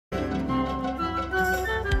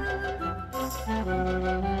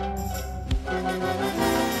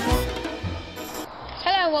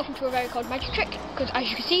welcome to a very cold magic trick, because as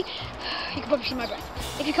you can see, you can probably see my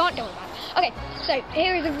breath. If you can't, don't worry about it. Okay, so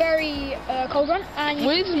here is a very cold one, and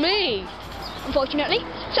with me, unfortunately.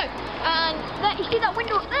 So, and there, you see that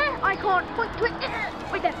window up there? I can't point to it.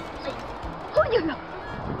 Right there. Oh, you go.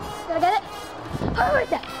 Did I get it? Oh, right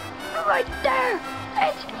there. Right there.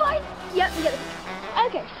 It's fine. Yep, you get it.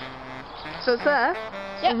 Okay. so it's there.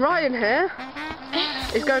 Yep. And Ryan here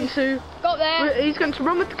is going to. Got there. He's going to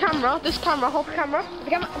run with the camera. This camera, hold the camera. The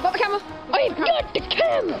camera. I've got the camera. I've got the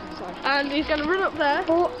camera. Sorry. And he's going to run up there.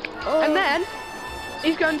 And then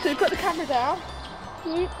he's going to put the camera down.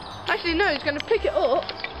 Actually, no, he's going to pick it up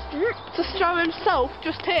to show himself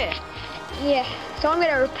just here. Yeah. So I'm going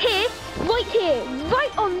to appear right here,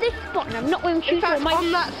 right on this spot, and I'm not wearing shoes. In fact,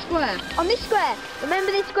 on that square. On this square.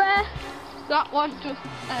 Remember this square? That one just.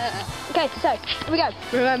 Okay, so here we go.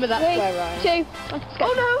 Remember that 3, square, Ryan. 2, 1, let's go.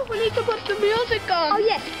 Oh no, we need to put the music on. Oh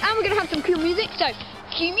yes, and we're gonna have some cool music. So,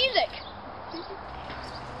 cue music.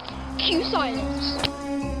 Cue silence.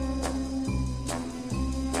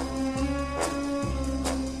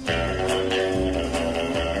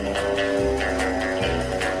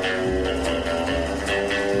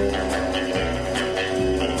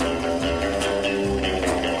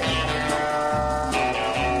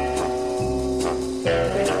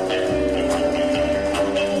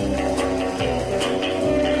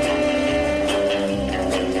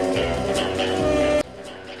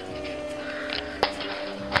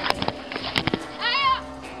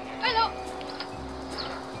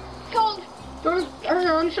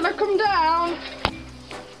 Should I come down?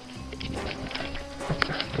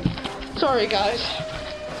 Sorry guys.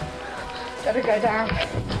 Gotta go down.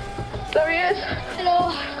 There he is.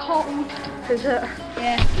 Hello. Cold. Is it?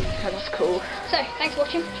 Yeah. Oh, that's cool. So, thanks for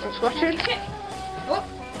watching. Thanks for watching. What?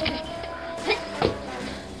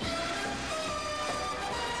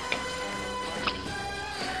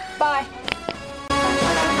 Bye.